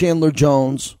Crosby and Chandler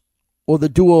Jones, or the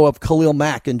duo of Khalil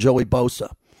Mack and Joey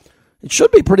Bosa? It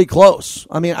should be pretty close.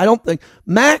 I mean, I don't think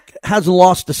Mack hasn't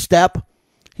lost a step.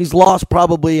 He's lost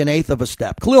probably an eighth of a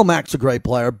step. Khalil Mack's a great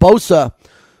player.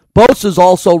 Bosa's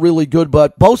also really good,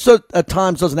 but Bosa at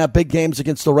times doesn't have big games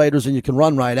against the Raiders, and you can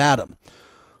run right at him.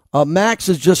 Max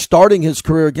is just starting his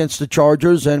career against the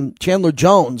Chargers, and Chandler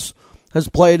Jones has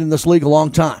played in this league a long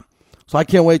time. So I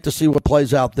can't wait to see what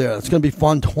plays out there. It's going to be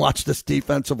fun to watch this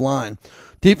defensive line.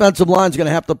 Defensive line is going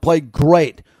to have to play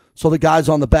great so the guys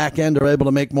on the back end are able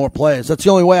to make more plays. That's the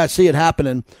only way I see it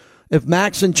happening. If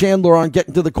Max and Chandler aren't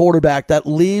getting to the quarterback, that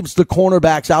leaves the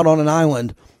cornerbacks out on an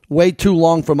island way too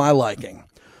long for my liking.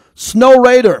 Snow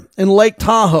Raider in Lake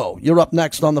Tahoe. You're up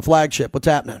next on the flagship. What's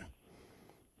happening?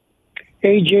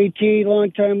 Hey, JT,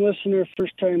 long-time listener,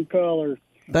 first-time caller.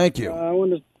 Thank you. I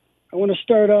want to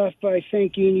start off by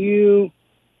thanking you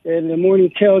and the Morning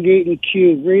Tailgate and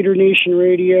Q. Raider Nation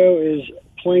Radio is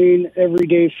playing every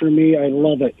day for me. I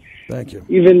love it. Thank you.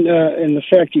 Even in the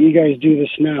fact that you guys do this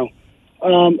now.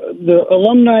 The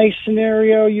alumni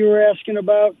scenario you were asking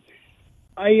about,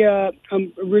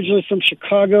 I'm originally from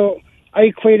Chicago. I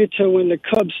equate it to when the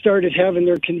Cubs started having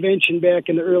their convention back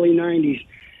in the early 90s.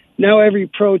 Now every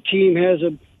pro team has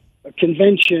a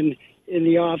convention in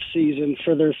the off season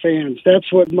for their fans.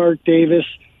 That's what Mark Davis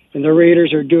and the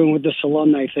Raiders are doing with this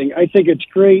alumni thing. I think it's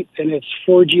great, and it's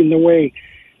forging the way.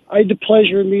 I had the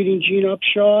pleasure of meeting Gene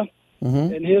Upshaw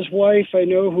and his wife, I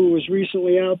know, who was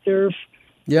recently out there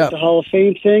at the Hall of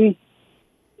Fame thing.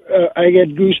 I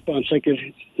get goosebumps.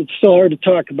 It's still hard to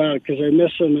talk about it because I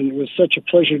miss him, and it was such a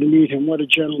pleasure to meet him. What a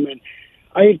gentleman.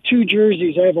 I have two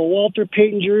jerseys. I have a Walter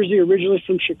Payton jersey, originally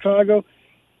from Chicago,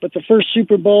 but the first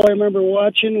Super Bowl I remember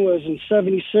watching was in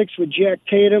 '76 with Jack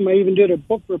Tatum. I even did a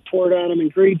book report on him in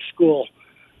grade school.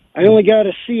 I only got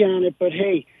a C on it, but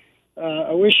hey,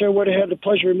 I wish I would have had the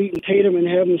pleasure of meeting Tatum and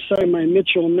having him sign my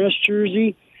Mitchell Ness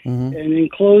jersey. And in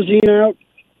closing out,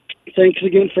 thanks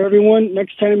again for everyone.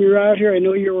 Next time you're out here, I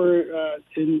know you were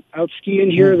out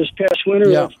skiing here this past winter.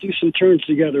 Let's do some turns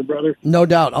together, brother. No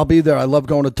doubt. I'll be there. I love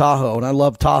going to Tahoe, and I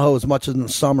love Tahoe as much in the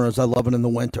summer as I love it in the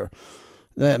winter.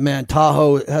 Man,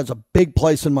 Tahoe has a big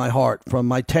place in my heart. From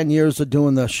my 10 years of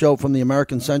doing the show from the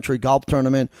American Century Golf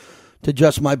Tournament to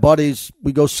just my buddies,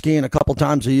 we go skiing a couple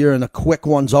times a year, and the quick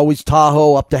one's always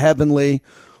Tahoe up to Heavenly.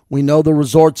 We know the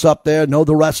resorts up there, know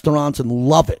the restaurants, and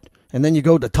love it. And then you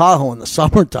go to Tahoe in the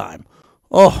summertime.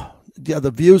 Oh, yeah,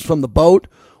 the views from the boat.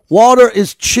 Water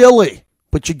is chilly,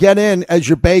 but you get in as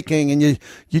you're baking, and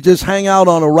you just hang out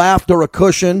on a raft or a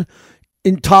cushion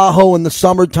in Tahoe in the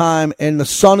summertime, and the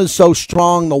sun is so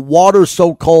strong, the water's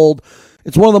so cold.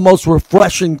 It's one of the most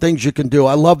refreshing things you can do.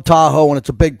 I love Tahoe, and it's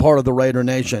a big part of the Raider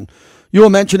Nation. You were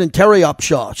mentioning Terry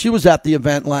Upshaw. She was at the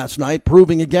event last night,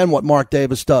 proving again what Mark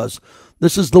Davis does.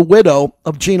 This is the widow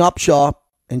of Gene Upshaw,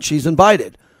 and she's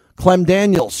invited. Clem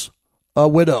Daniels, a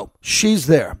widow, she's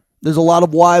there. There's a lot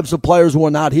of wives of players who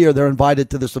are not here. They're invited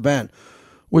to this event,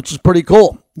 which is pretty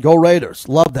cool. Go Raiders.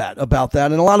 Love that about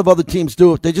that. And a lot of other teams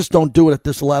do it. They just don't do it at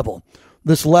this level.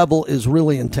 This level is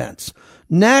really intense.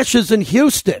 Nash is in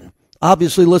Houston,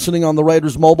 obviously listening on the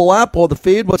Raiders mobile app or the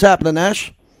feed. What's happening,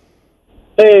 Nash?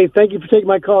 Hey, thank you for taking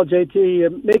my call, JT. You're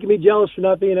making me jealous for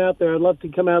not being out there. I'd love to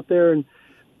come out there and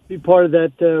be part of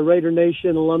that Raider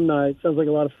Nation alumni. It sounds like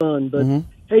a lot of fun. But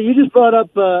Hey, you just brought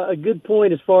up a good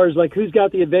point as far as like who's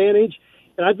got the advantage,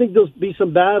 and I think there'll be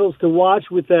some battles to watch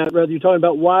with that. Whether you're talking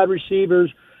about wide receivers,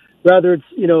 whether it's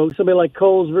somebody like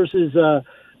Coles versus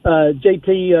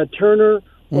JT Turner,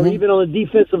 or even on the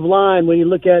defensive line when you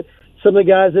look at some of the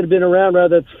guys that have been around,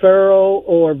 whether it's Farrell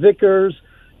or Vickers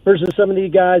versus some of the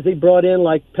guys they brought in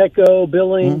like Pecco,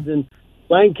 Billings, and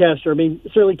Lancaster. I mean,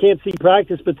 certainly can't see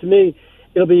practice, but to me,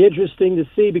 it'll be interesting to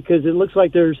see because it looks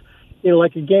like there's,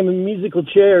 like a game of musical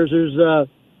chairs. There's,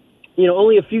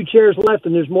 only a few chairs left,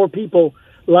 and there's more people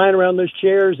lying around those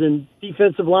chairs and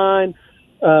defensive line,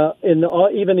 and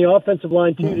even the offensive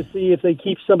line too, to see if they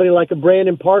keep somebody like a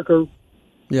Brandon Parker.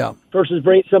 Yeah. Versus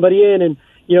bring somebody in, and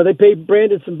they paid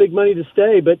Brandon some big money to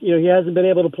stay, but he hasn't been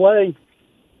able to play,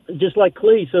 just like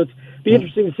Klee. So it's be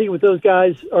interesting to see what those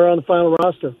guys are on the final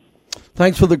roster.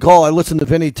 Thanks for the call. I listened to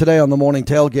Vinny today on the morning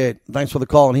tailgate. Thanks for the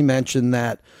call, and he mentioned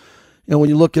that when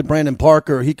you look at Brandon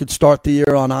Parker, he could start the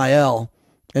year on IL,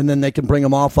 and then they can bring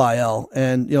him off IL,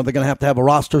 and they're going to have a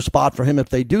roster spot for him if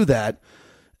they do that.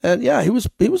 And yeah, he was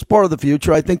part of the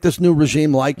future. I think this new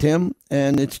regime liked him,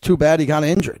 and it's too bad he got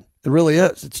injured. It really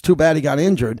is. It's too bad he got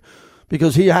injured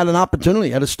because he had an opportunity,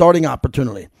 had a starting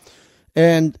opportunity.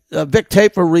 And Vic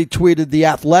Tafer retweeted the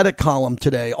Athletic column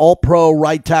today. All-Pro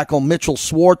right tackle Mitchell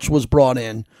Schwartz was brought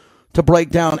in to break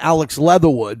down Alex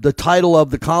Leatherwood. The title of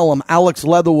the column, Alex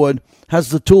Leatherwood has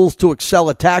the tools to excel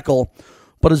at tackle,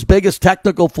 but his biggest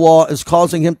technical flaw is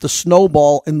causing him to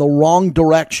snowball in the wrong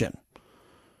direction.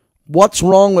 What's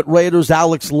wrong with Raiders'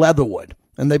 Alex Leatherwood?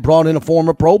 And they brought in a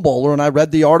former Pro Bowler, and I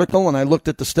read the article, and I looked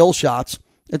at the still shots.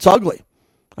 It's ugly.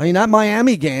 I mean, that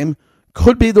Miami game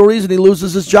could be the reason he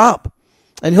loses his job.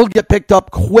 And he'll get picked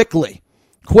up quickly.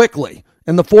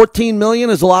 And the $14 million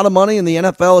is a lot of money. In the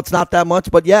NFL, it's not that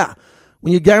much. But, yeah,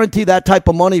 when you guarantee that type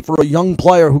of money for a young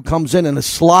player who comes in and is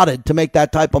slotted to make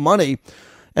that type of money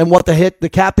and what the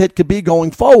cap hit could be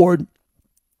going forward,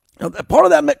 part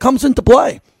of that comes into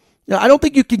play. I don't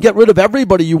think you can get rid of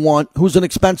everybody you want who's an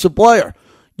expensive player.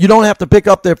 You don't have to pick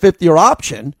up their fifth-year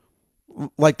option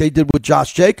like they did with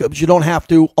Josh Jacobs. You don't have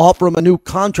to offer him a new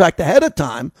contract ahead of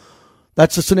time.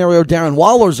 That's the scenario Darren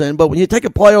Waller's in. But when you take a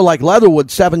player like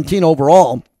Leatherwood, 17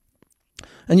 overall,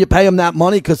 and you pay him that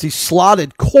money because he's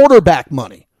slotted quarterback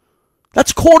money.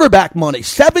 That's quarterback money.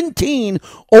 17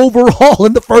 overall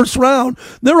in the first round.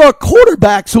 There are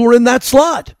quarterbacks who are in that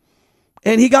slot.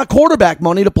 And he got quarterback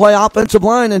money to play offensive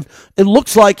line, and it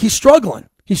looks like he's struggling.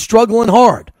 He's struggling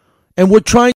hard. And we're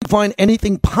trying to find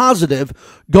anything positive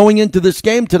going into this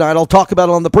game tonight. I'll talk about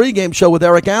it on the pregame show with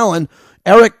Eric Allen.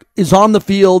 Eric is on the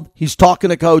field. He's talking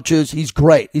to coaches. He's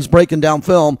great. He's breaking down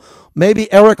film.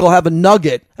 Maybe Eric will have a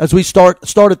nugget as we start at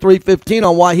 3:15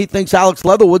 on why he thinks Alex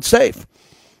Leatherwood's safe.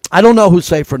 I don't know who's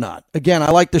safe or not. Again, I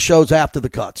like the shows after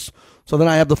the cuts. So then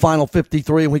I have the final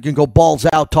 53, and we can go balls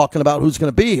out talking about who's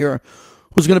going to be here,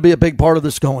 who's going to be a big part of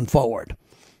this going forward.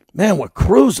 Man, we're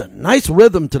cruising. Nice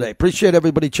rhythm today. Appreciate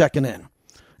everybody checking in.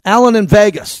 Alan in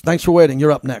Vegas, thanks for waiting.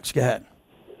 You're up next. Go ahead.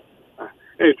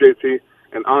 Hey, JT.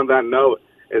 And on that note,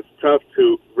 it's tough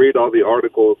to read all the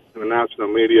articles in the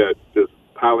national media just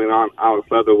piling on Alex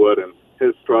Leatherwood and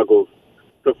his struggles.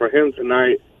 So for him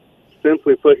tonight,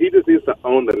 simply put, he just needs to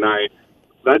own the night.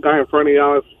 That guy in front of you,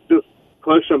 Alex, just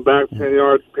push him back 10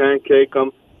 yards, pancake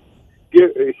him.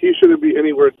 He shouldn't be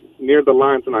anywhere near the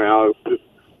line tonight, Alex. Just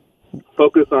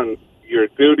focus on your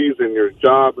duties and your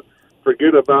job.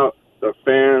 Forget about the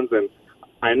fans. And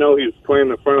I know he's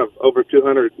playing in front of over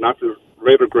 200, not just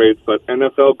Raider grades, but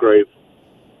NFL grades.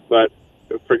 But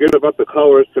forget about the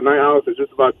colors. Tonight, Alex, is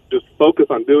just about just focus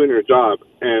on doing your job.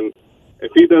 And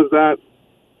if he does that,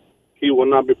 he will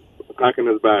not be packing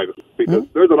his bags because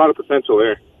there's a lot of potential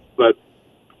there. But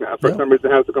for some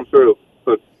reason, it has to come through.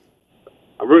 But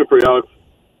I'm rooting for you, Alex.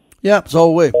 Yeah,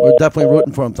 so we're definitely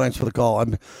rooting for him. Thanks for the call.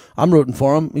 I'm rooting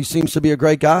for him. He seems to be a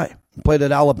great guy. He played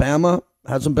at Alabama.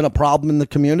 Hasn't been a problem in the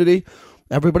community.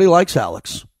 Everybody likes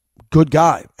Alex. Good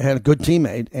guy. Had a good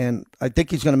teammate, and I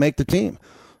think he's going to make the team.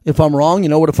 If I'm wrong, you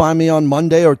know where to find me on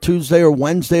Monday or Tuesday or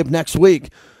Wednesday of next week.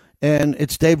 And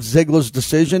it's Dave Ziegler's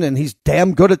decision, and he's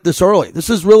damn good at this early. This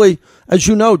is really, as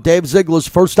you know, Dave Ziegler's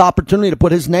first opportunity to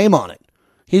put his name on it.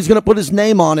 He's going to put his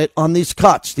name on it on these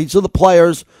cuts. These are the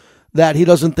players that he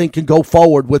doesn't think can go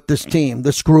forward with this team,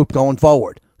 this group going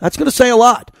forward. That's going to say a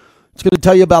lot. It's going to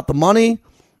tell you about the money,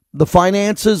 the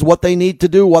finances, what they need to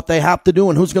do, what they have to do,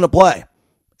 and who's going to play.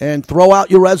 And throw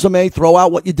out your resume, throw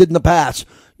out what you did in the past.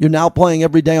 You're now playing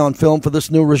every day on film for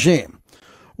this new regime.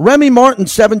 Remy Martin,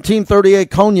 1738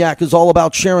 Cognac, is all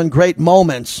about sharing great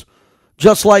moments,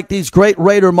 just like these great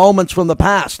Raider moments from the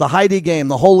past. The Heidi game,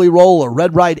 the Holy Roller,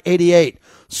 Red Ride 88,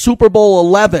 Super Bowl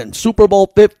 11, Super Bowl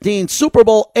 15, Super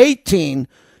Bowl 18,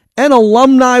 and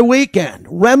Alumni Weekend.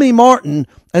 Remy Martin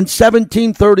and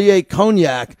 1738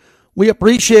 Cognac. We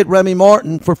appreciate Remy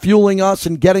Martin for fueling us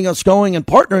and getting us going and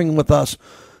partnering with us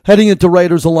heading into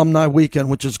Raiders Alumni Weekend,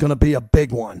 which is going to be a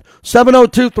big one.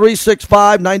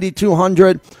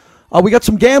 702-365-9200. We got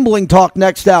some gambling talk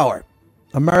next hour.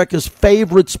 America's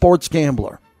favorite sports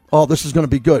gambler. Oh, this is going to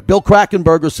be good. Bill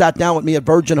Krakenberger sat down with me at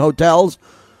Virgin Hotels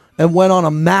and went on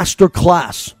a master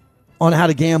class on how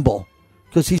to gamble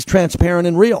because he's transparent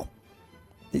and real.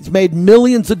 He's made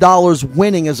millions of dollars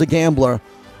winning as a gambler.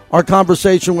 Our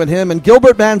conversation with him and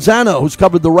Gilbert Manzano, who's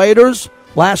covered the Raiders,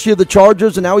 last year the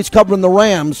Chargers, and now he's covering the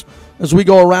Rams as we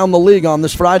go around the league on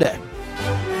this Friday.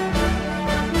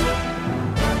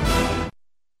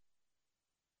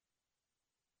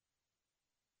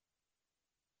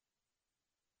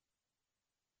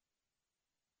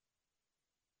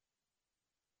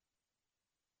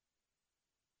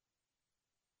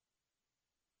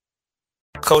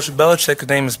 Coach Belichick, his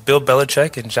name is Bill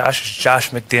Belichick, and Josh is Josh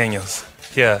McDaniels.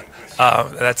 Yeah,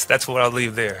 that's what I'll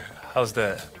leave there. How's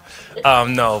that?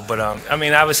 No, but I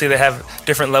mean, obviously they have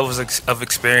different levels of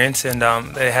experience, and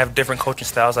they have different coaching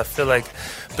styles. I feel like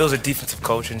Bill's a defensive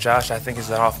coach, and Josh, I think, is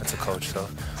an offensive coach. So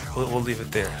we'll leave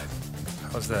it there.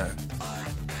 How's that?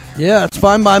 Yeah, it's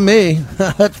fine by me.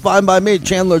 That's fine by me.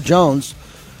 Chandler Jones.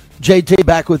 JT,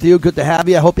 back with you. Good to have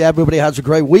you. I hope everybody has a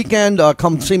great weekend.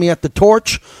 Come see me at the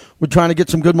Torch. We're trying to get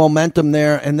some good momentum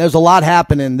there, and there's a lot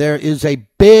happening. There is a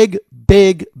big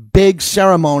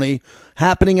ceremony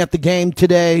happening at the game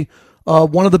today.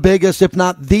 One of the biggest, if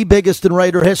not the biggest in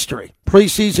Raider history.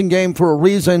 Preseason game for a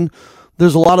reason.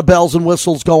 There's a lot of bells and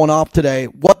whistles going off today.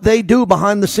 What they do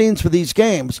behind the scenes for these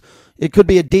games, it could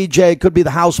be a DJ, it could be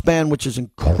the house band, which is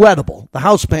incredible. The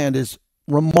house band is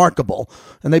remarkable,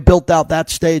 and they built out that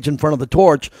stage in front of the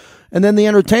Torch. And then the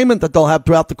entertainment that they'll have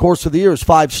throughout the course of the year is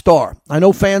 5-star. I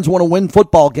know fans want to win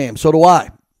football games. So do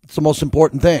I. It's the most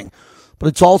important thing. But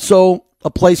it's also a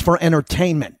place for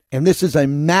entertainment. And this is a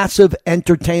massive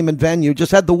entertainment venue.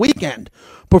 Just had The Weeknd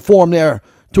perform there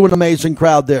to an amazing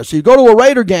crowd there. So you go to a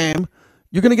Raider game,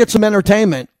 you're going to get some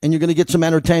entertainment, and you're going to get some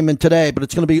entertainment today. But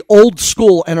it's going to be old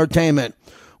school entertainment,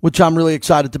 which I'm really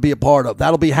excited to be a part of.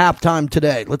 That'll be halftime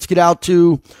today. Let's get out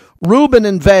to Ruben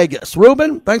in Vegas.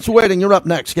 Ruben, thanks for waiting. You're up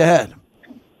next. Go ahead.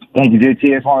 Thank you, JT.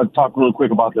 I just want to talk real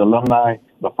quick about the alumni.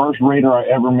 The first Raider I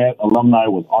ever met alumni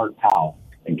was Art Powell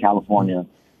in California.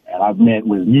 And I've met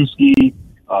Wisniewski,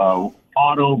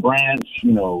 Otto, Branch,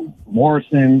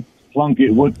 Morrison,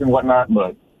 Plunkett, Woodson, whatnot.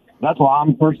 But that's why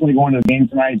I'm personally going to the game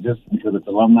tonight, just because it's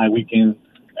alumni weekend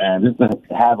and just to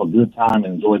have a good time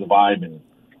and enjoy the vibe. And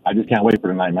I just can't wait for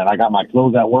tonight, man. I got my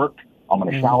clothes at work. I'm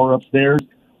going to shower upstairs,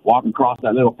 walk across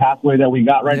that little pathway that we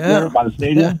got there by the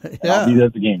stadium, and I'll be there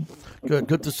at the game.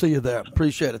 Good to see you there.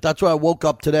 Appreciate it. That's why I woke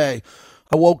up today.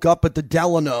 I woke up at the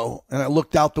Delano, and I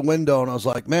looked out the window, and I was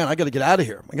like, man, I got to get out of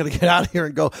here. I got to get out of here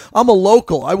and go. I'm a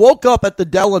local. I woke up at the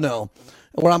Delano,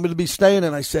 where I'm going to be staying,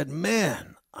 and I said,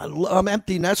 man, I'm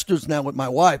empty nesters now with my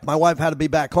wife. My wife had to be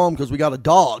back home because we got a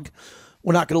dog.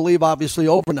 We're not going to leave, obviously,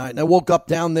 overnight. And I woke up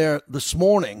down there this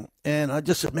morning, and I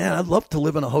just said, man, I'd love to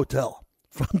live in a hotel.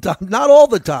 From time, not all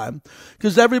the time,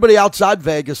 because everybody outside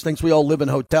Vegas thinks we all live in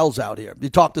hotels out here. You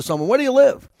talk to someone, where do you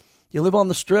live? You live on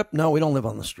the Strip? No, we don't live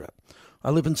on the Strip.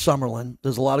 I live in Summerlin.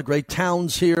 There's a lot of great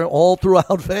towns here all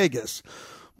throughout Vegas.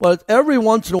 But every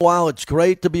once in a while, it's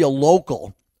great to be a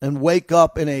local and wake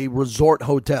up in a resort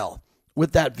hotel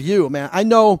with that view, man. I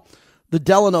know the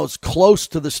Delano's close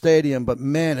to the stadium, but,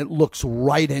 man, it looks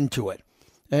right into it.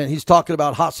 And he's talking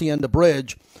about Hacienda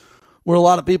Bridge, where a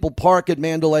lot of people park at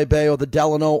Mandalay Bay or the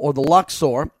Delano or the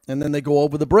Luxor, and then they go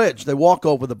over the bridge. They walk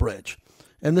over the bridge.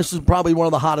 And this is probably one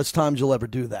of the hottest times you'll ever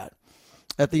do that,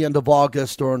 at the end of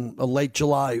August or in a late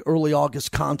July, early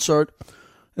August concert.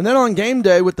 And then on game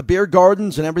day with the beer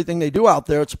gardens and everything they do out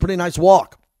there, it's a pretty nice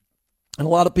walk. And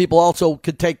a lot of people also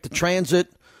could take the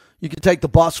transit. You could take the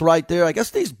bus right there. I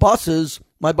guess these buses,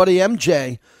 my buddy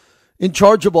MJ, in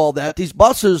charge of all that, these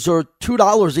buses are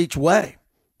 $2 each way.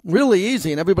 Really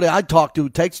easy, and everybody I talk to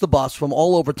takes the bus from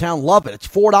all over town love it. It's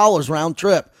 $4 round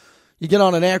trip. You get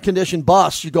on an air-conditioned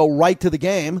bus, you go right to the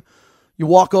game, you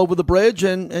walk over the bridge,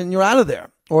 and you're out of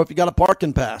there. Or if you got a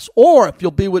parking pass. Or if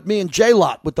you'll be with me and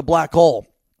J-Lot with the Black Hole,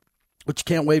 which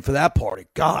can't wait for that party.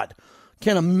 God,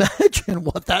 can't imagine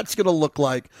what that's going to look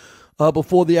like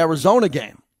before the Arizona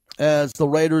game, as the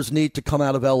Raiders need to come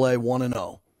out of L.A.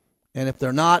 1-0. And if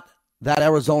they're not, that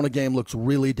Arizona game looks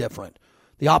really different.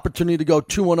 The opportunity to go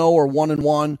 2-0 or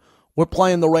 1-1. We're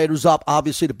playing the Raiders up,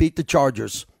 obviously, to beat the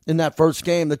Chargers in that first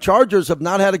game. The Chargers have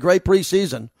not had a great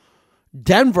preseason.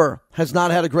 Denver has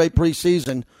not had a great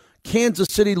preseason. Kansas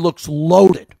City looks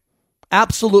loaded,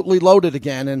 absolutely loaded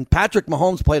again, and Patrick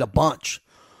Mahomes played a bunch.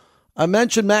 I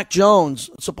mentioned Mac Jones.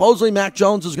 Supposedly Mac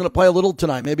Jones is going to play a little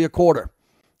tonight, maybe a quarter.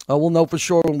 We'll know for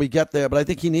sure when we get there, but I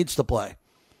think he needs to play.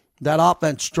 That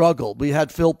offense struggled. We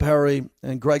had Phil Perry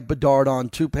and Greg Bedard on,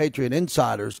 two Patriot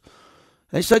insiders.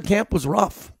 They said camp was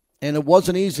rough, and it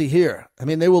wasn't easy here. I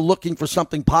mean, they were looking for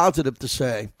something positive to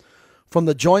say from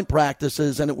the joint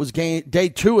practices, and it was day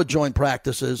 2 of joint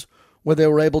practices where they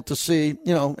were able to see,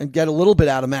 and get a little bit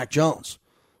out of Mac Jones.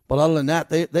 But other than that,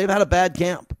 they've had a bad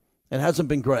camp. It hasn't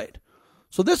been great.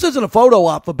 So this isn't a photo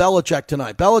op for Belichick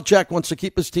tonight. Belichick wants to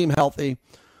keep his team healthy.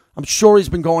 I'm sure he's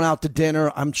been going out to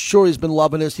dinner. I'm sure he's been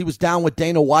loving this. He was down with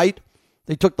Dana White.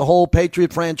 They took the whole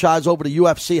Patriot franchise over to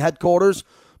UFC headquarters.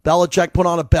 Belichick put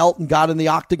on a belt and got in the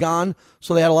octagon,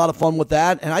 so they had a lot of fun with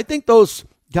that. And I think those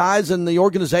guys in the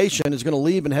organization is going to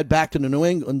leave and head back to New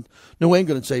England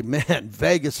and say, man,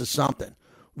 Vegas is something.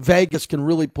 Vegas can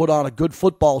really put on a good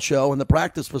football show, and the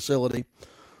practice facility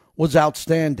was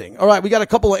outstanding. All right, we got a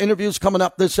couple of interviews coming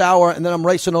up this hour, and then I'm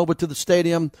racing over to the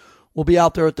stadium. We'll be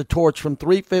out there at the Torch from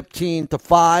 3:15 to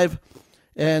 5,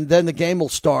 and then the game will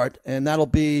start, and that'll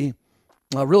be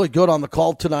really good on the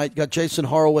call tonight. Got Jason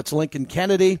Horowitz, Lincoln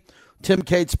Kennedy, Tim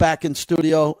Cates back in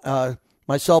studio,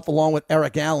 myself along with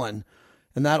Eric Allen,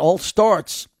 and that all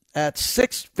starts at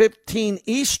 6:15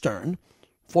 Eastern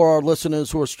for our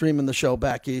listeners who are streaming the show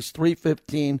back east,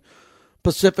 3:15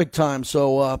 Pacific time.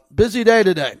 So busy day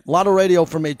today. A lot of radio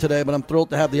for me today, but I'm thrilled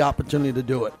to have the opportunity to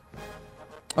do it.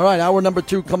 All right, hour number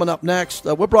 2 coming up next.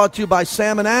 We're brought to you by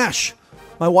Sam and Ash.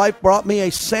 My wife brought me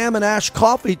a Sam and Ash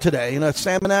coffee today in a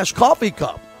Sam and Ash coffee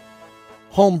cup.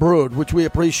 Home brewed, which we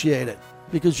appreciate it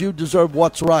because you deserve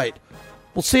what's right.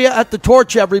 We'll see you at the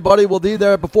Torch, everybody. We'll be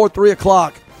there before 3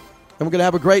 o'clock. And we're going to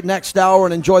have a great next hour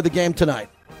and enjoy the game tonight.